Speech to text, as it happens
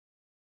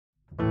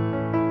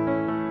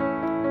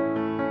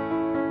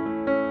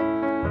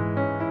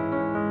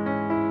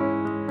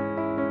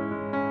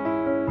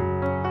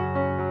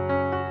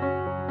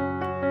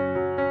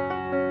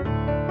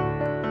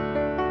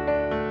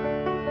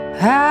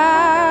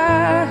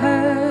I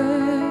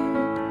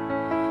heard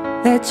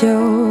that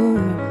you're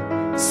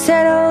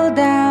settled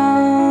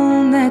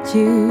down, that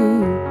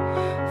you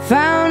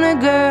found a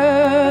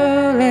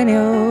girl and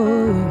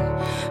you're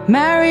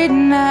married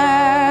now.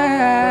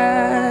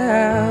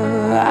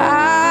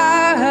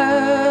 I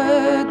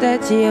heard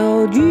that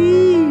your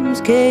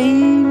dreams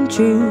came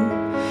true.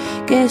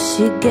 Guess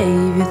she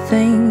gave you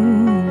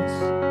things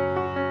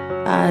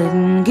I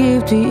didn't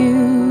give to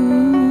you.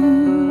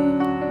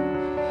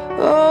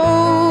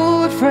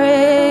 Old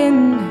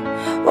friend,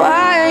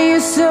 why are you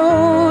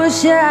so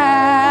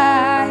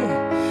shy?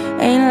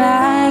 Ain't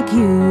like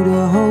you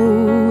to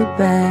hold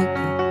back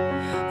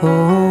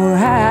or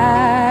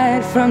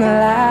hide from the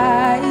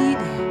light.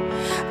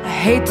 I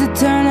hate to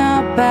turn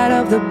up out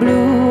of the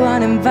blue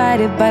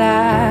uninvited, but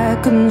I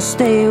couldn't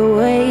stay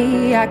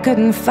away, I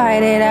couldn't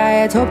fight it. I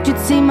had hoped you'd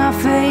see my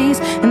face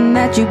and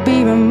that you'd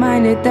be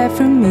reminded that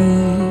for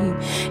me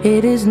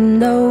it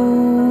isn't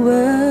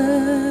over.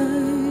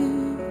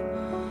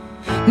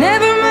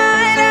 Never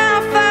mind,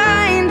 I'll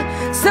find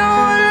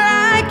someone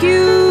like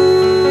you.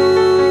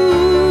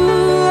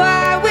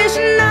 I wish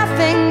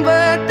nothing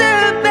but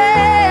the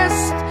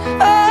best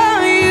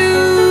of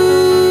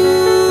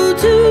you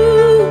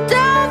too.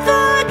 Don't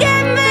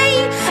forget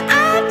me,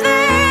 I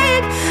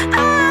beg. I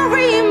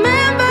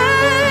remember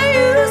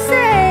you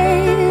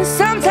say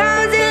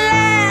sometimes it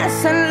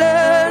lasts and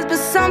loves, but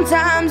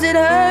sometimes it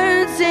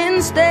hurts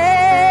instead.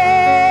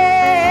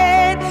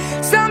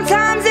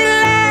 Sometimes it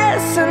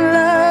lasts and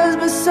loves,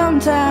 but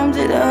sometimes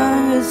it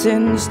hurts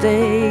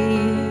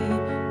instead.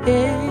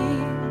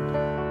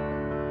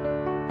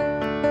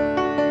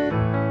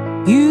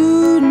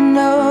 You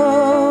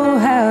know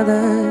how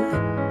the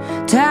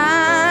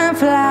time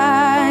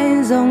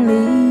flies.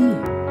 Only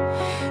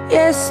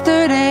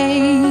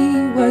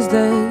yesterday was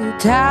the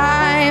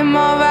time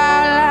of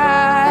our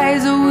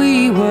lives.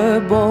 We were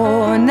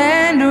born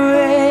and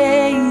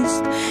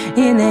raised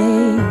in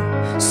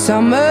a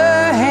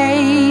summer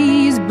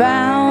haze,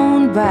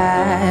 bound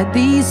by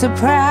the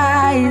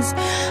surprise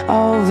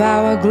of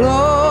our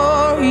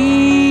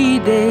glory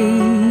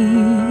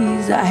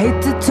days. I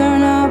hate to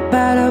turn up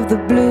out of the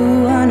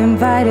blue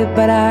uninvited,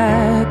 but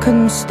I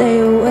couldn't stay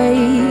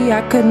away,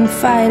 I couldn't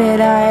fight it.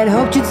 I had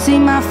hoped you'd see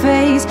my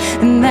face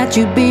and that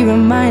you'd be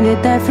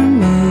reminded that for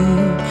me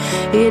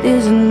it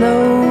isn't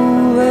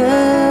over.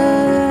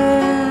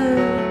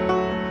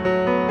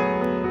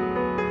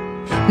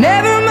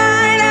 Never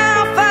mind,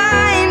 I'll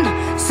find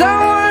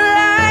someone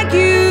like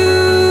you.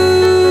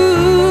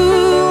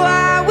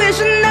 I wish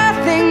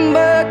nothing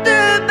but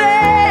the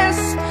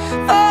best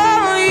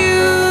for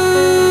you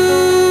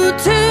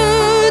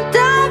too.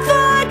 Don't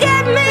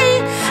forget me,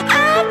 I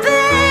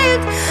beg.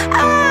 I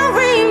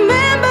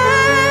remember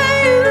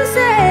you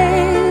say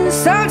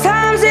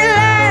sometimes it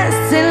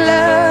lasts in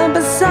love,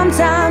 but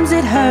sometimes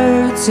it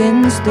hurts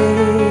instead.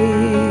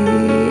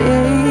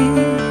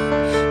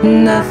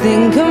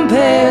 Nothing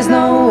compares,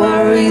 no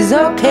worries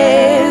or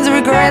cares,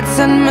 regrets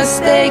and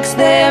mistakes,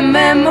 their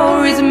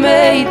memories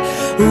made.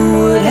 Who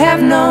would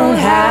have known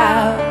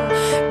how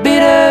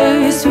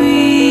bittersweet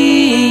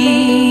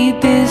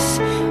this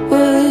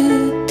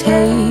would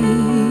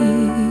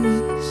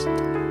taste?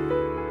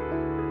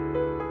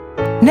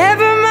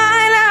 Never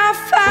mind, I'll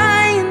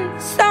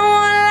find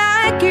someone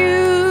like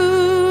you.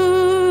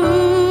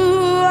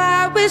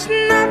 I wish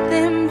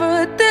nothing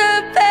but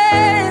the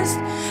best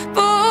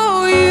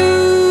for you.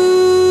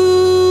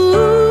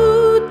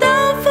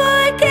 Don't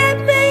forget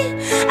me,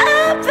 I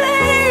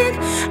beg.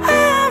 I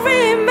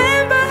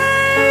remember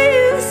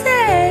you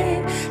say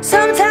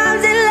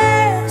sometimes it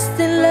lasts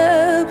in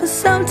love, but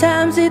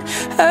sometimes it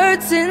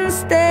hurts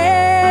instead.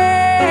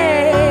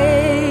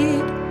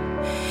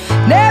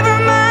 Never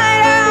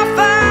mind, I'll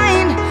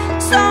find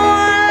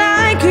someone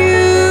like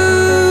you.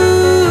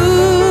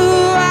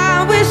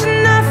 I wish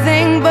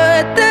nothing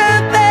but the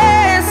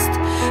best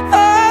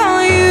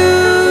for you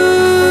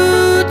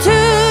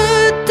too.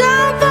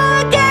 Don't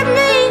forget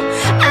me,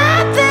 I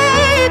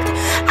begged.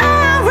 I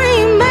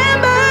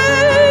remember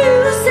you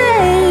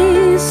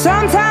say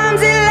sometimes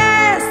it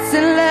lasts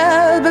in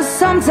love, but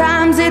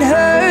sometimes it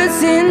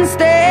hurts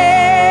instead.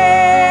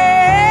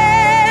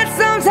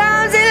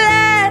 Sometimes it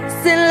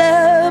lasts in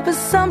love, but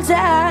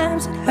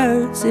sometimes it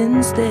hurts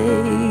instead.